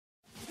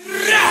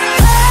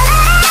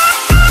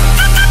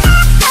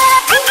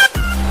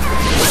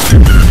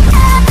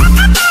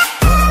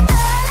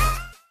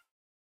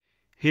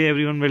Hey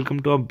everyone, welcome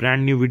to a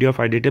brand new video of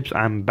ID Tips.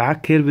 I'm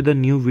back here with a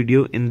new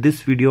video. In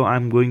this video,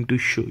 I'm going to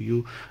show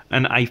you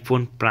an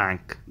iPhone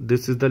prank.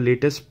 This is the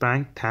latest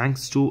prank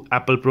thanks to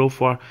Apple Pro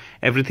for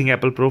everything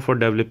Apple Pro for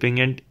developing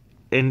it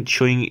and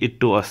showing it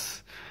to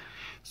us.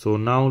 So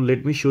now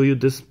let me show you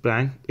this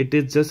prank. It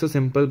is just a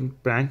simple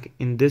prank.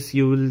 In this,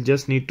 you will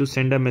just need to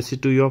send a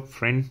message to your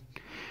friend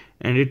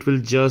and it will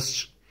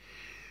just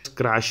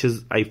crash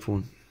his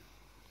iPhone.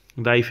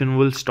 The iPhone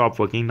will stop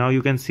working. Now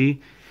you can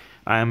see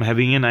I am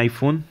having an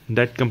iPhone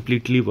that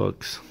completely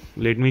works.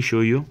 Let me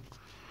show you.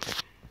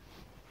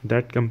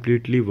 That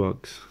completely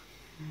works.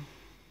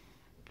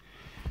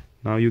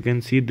 Now you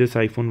can see this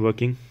iPhone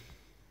working.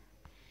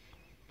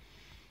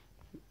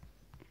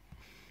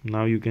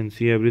 Now you can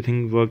see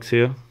everything works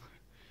here.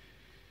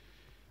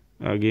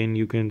 Again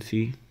you can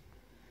see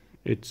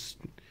it's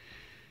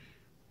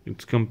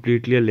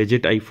completely a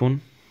legit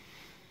iPhone.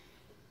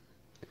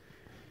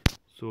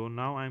 So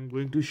now I'm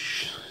going to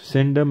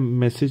send a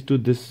message to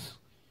this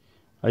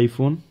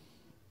iPhone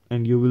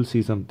and you will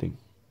see something.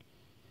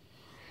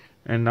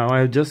 And now I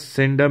have just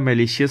sent a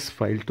malicious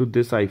file to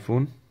this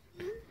iPhone,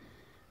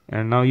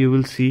 and now you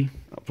will see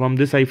from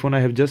this iPhone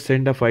I have just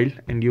sent a file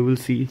and you will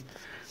see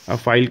a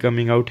file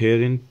coming out here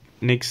in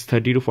next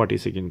 30 to 40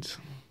 seconds.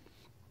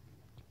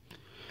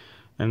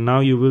 And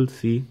now you will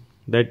see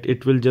that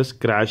it will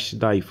just crash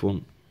the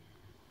iPhone.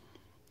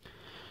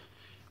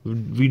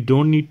 We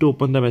don't need to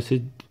open the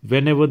message.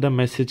 Whenever the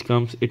message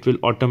comes, it will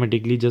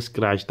automatically just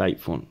crash the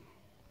iPhone.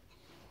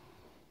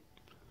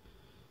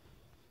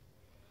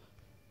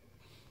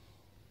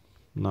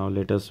 Now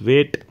let us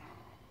wait.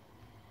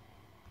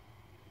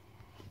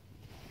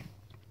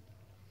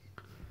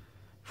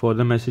 For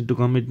the message to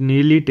come. It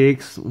nearly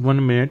takes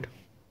 1 minute.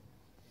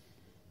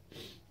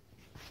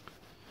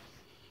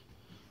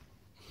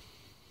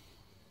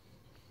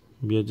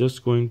 We are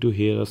just going to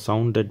hear a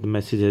sound that the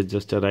message has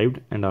just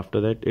arrived, and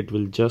after that it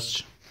will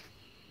just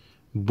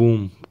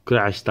boom,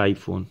 crash the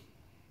iPhone.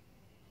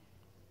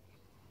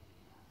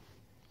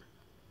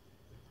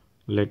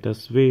 Let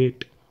us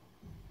wait.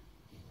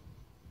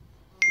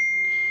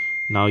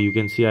 Now you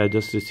can see I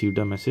just received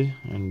a message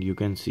and you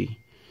can see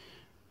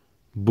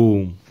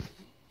boom.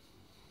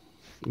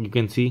 You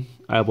can see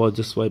I was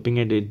just swiping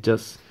and it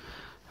just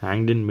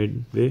hanged in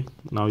midway.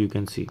 Now you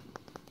can see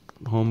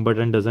home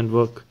button doesn't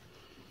work,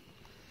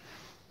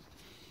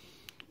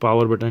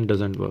 power button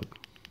doesn't work,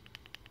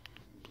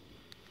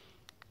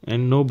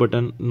 and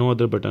no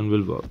other button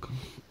will work.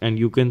 And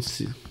you can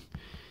see,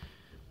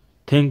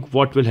 think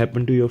what will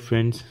happen to your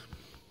friends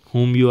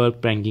whom you are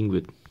pranking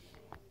with.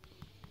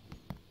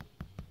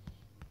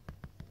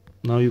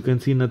 Now you can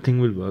see nothing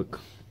will work.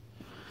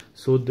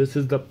 So this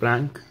is the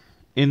prank.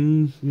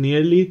 In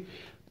nearly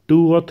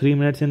 2 or 3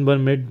 minutes, in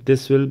 1 minute,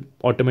 this will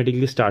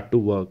automatically start to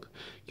work.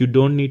 You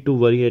don't need to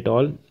worry at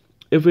all.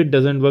 If it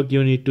doesn't work,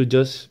 you need to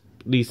just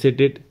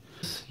reset it.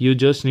 You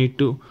just need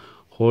to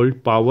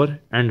hold power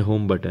and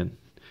home button.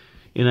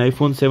 In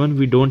iPhone 7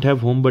 we don't have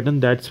home button.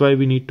 That's why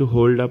we need to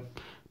hold up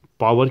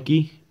power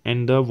key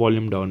and the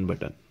volume down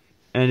button,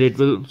 and it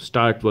will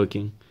start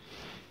working.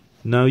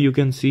 Now you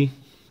can see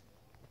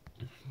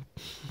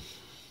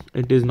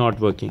it is not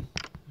working.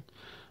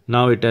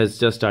 Now it has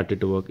just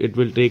started to work. It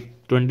will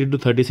take 20 to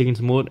 30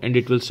 seconds more and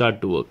it will start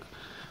to work.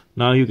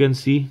 Now you can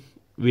see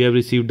we have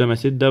received the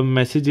message. The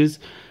message is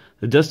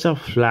just a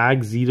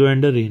flag, 0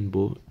 and a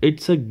rainbow.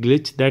 It's a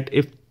glitch that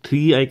if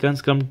 3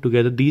 icons come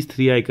together, these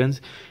 3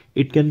 icons,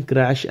 it can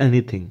crash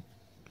anything.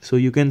 So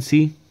you can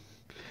see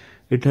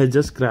it has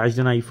just crashed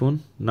an iPhone.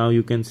 Now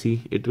you can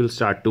see it will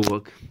start to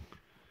work.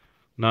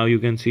 Now you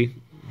can see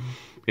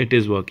it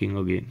is working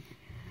again.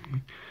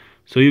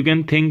 So you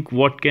can think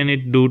what can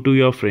it do to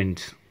your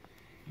friends.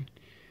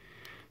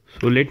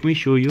 So let me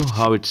show you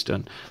how it's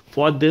done.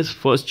 For this,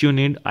 first you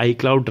need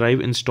iCloud Drive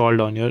installed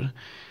on your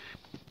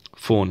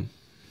phone.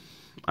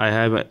 I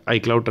have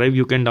iCloud Drive.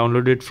 You can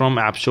download it from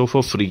App Store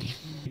for free.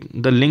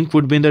 The link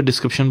would be in the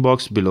description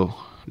box below.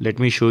 Let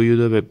me show you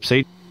the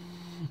website.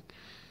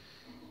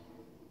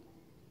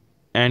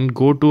 And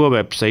go to a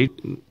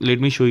website.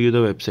 Let me show you the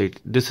website.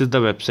 This is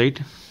the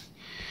website,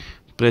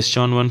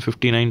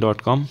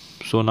 preston159.com.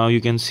 So now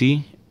you can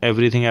see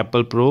everything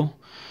Apple Pro.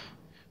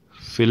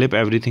 Philip,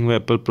 everything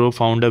Apple Pro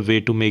found a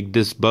way to make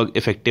this bug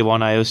effective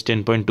on iOS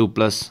 10.2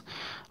 plus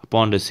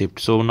upon receipt.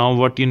 So now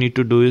what you need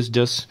to do is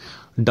just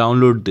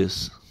download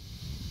this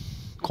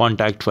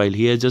contact file.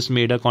 He has just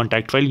made a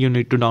contact file. You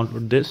need to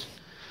download this.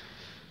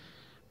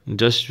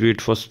 Just wait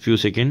for a few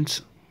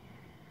seconds.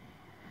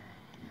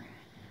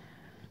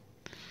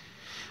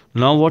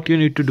 Now what you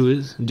need to do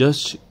is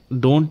just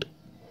don't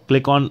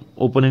click on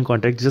open in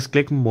contact. Just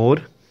click more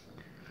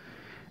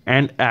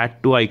and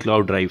add to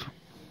iCloud Drive.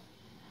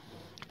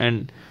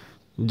 And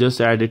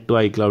just add it to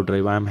iCloud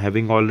Drive. I am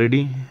having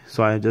already,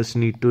 so I just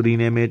need to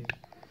rename it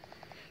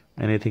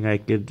anything I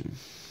could.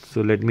 So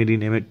let me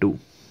rename it to.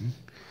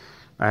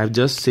 I have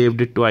just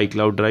saved it to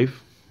iCloud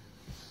Drive.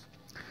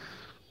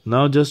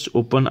 Now just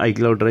open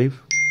iCloud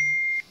Drive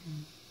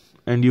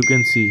and you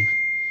can see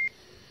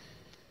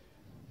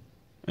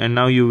and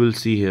now you will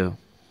see here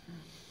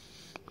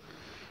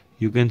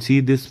You can see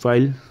this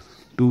file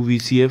to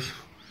VCF.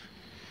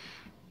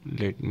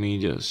 Let me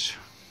just,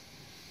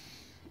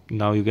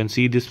 now you can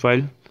see this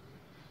file.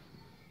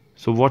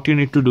 So what you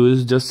need to do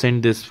is just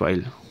send this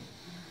file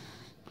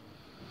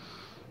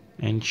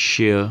and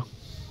share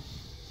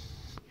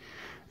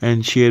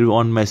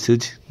on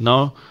message.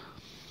 Now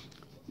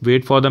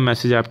wait for the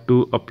message app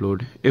to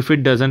upload. If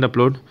it doesn't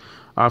upload,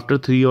 after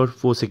 3 or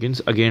 4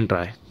 seconds again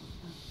try.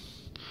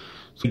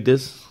 So like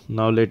this.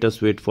 Now let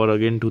us wait for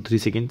again 2-3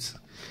 seconds.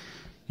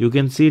 You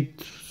can see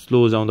it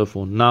slows down the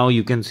phone. Now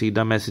you can see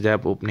the message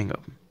app opening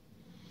up.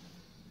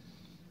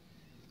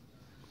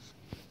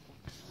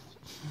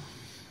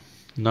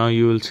 Now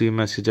you will see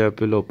message app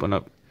will open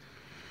up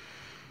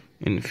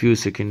in few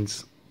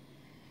seconds.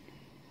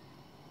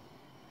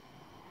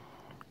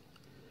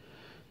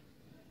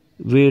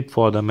 Wait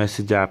for the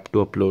message app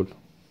to upload.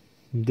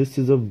 This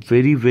is a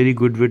very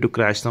good way to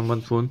crash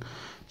someone's phone.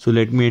 So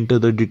let me enter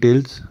the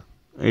details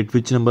at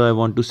which number I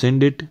want to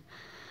send it.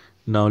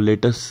 Now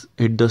let us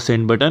hit the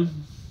send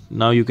button.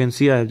 Now you can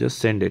see I have just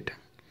sent it.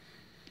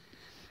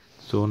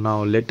 So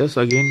now let us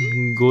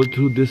again go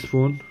through this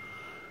phone.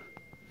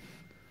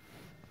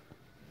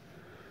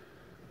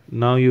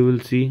 Now you will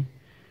see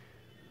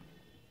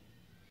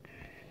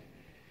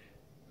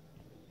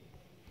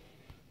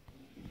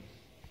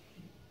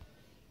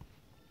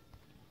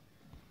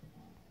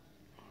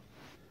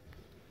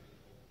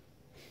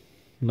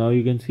now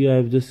you can see I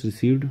have just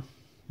received,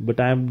 but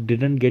I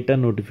didn't get a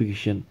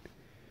notification.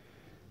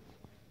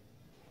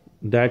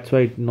 That's why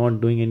it's not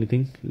doing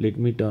anything. Let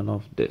me turn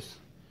off this.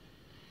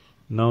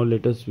 Now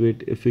let us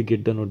wait if we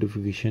get the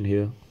notification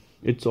here.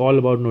 It's all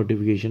about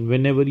notification.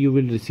 Whenever you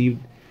will receive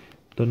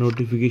the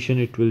notification,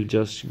 it will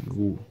just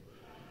go.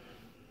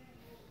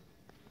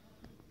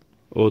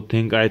 Oh,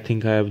 I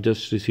think I have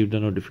just received the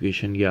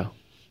notification. Yeah,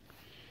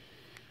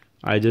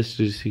 I just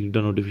received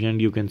the notification.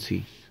 You can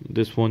see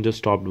this phone just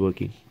stopped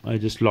working. I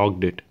just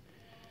logged it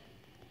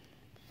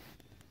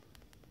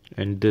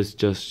and this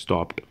just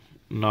stopped.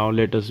 Now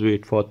let us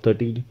wait for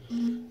 30.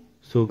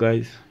 So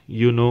guys,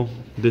 you know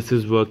this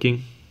is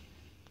working.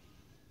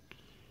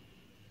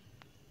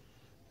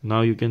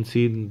 Now you can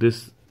see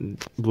this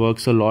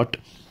works a lot.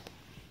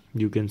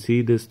 You can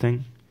see this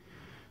thing.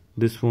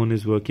 This phone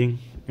is working,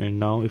 and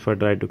now if I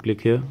try to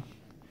click here,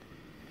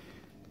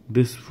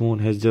 this phone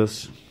has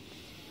just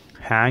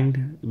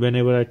hanged when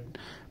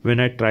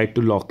I tried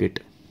to lock it.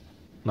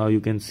 Now you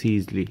can see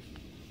easily.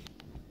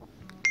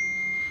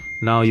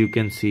 Now you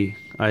can see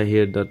I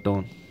hear the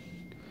tone.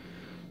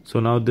 So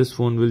now this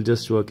phone will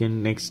just work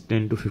in next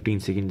 10 to 15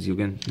 seconds.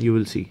 You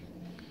will see.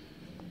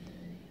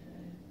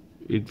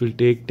 It will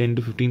take 10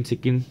 to 15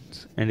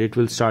 seconds and it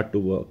will start to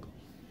work.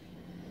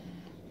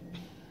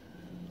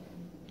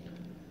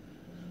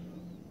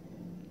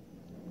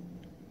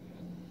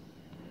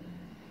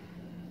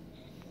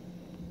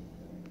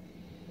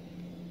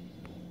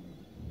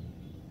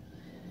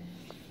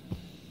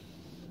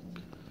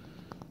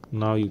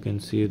 Now you can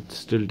see it's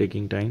still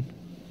taking time.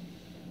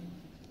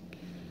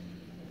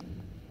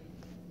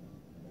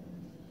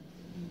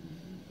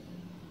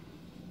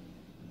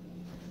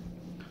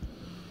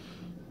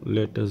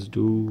 Let us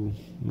do.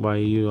 Why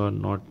you are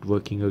not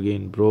working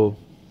again, bro?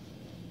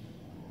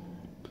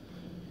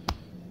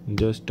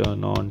 Just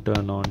turn on.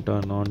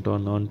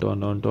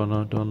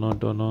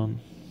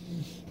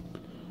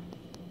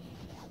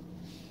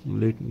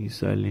 Let me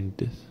silent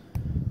this.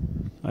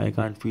 I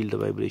can't feel the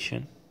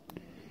vibration.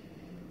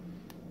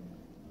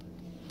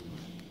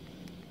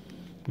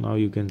 Now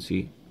you can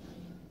see.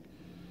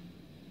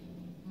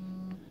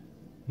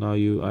 I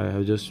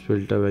have just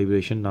felt a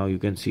vibration. Now you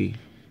can see.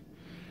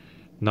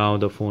 Now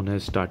the phone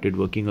has started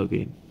working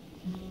again.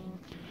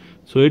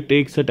 So it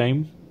takes a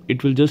time.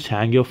 It will just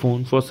hang your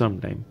phone for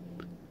some time.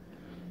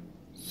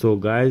 So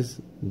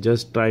guys,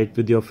 just try it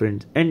with your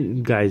friends.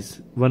 And guys,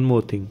 one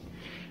more thing.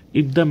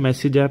 If the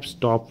message app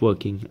stop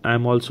working, I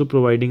am also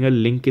providing a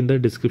link in the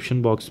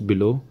description box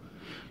below.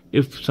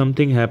 If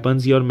something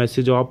happens, your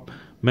message app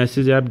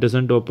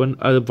doesn't open,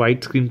 a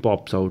white screen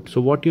pops out. So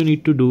what you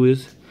need to do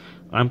is,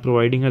 I'm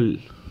providing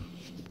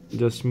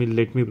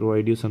let me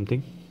provide you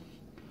something.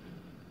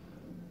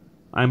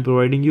 I'm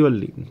providing you a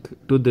link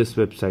to this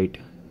website,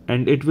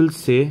 and it will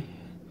say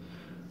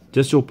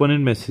just open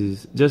in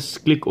messages.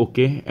 Just click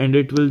OK, and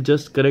it will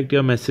just correct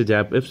your message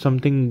app. If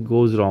something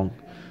goes wrong,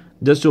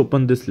 just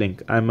open this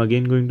link. I'm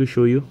again going to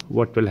show you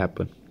what will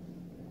happen.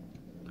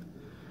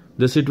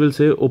 It will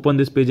say open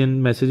this page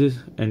in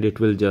messages, and it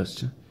will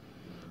just,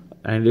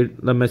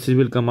 the message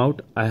will come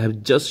out. I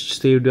have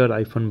just saved your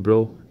iPhone,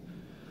 bro.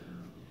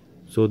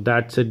 So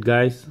that's it,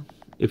 guys.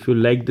 If you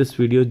like this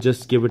video,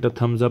 just give it a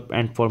thumbs up,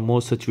 and for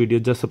more such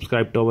videos, just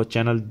subscribe to our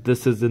channel.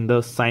 This is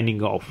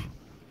signing off.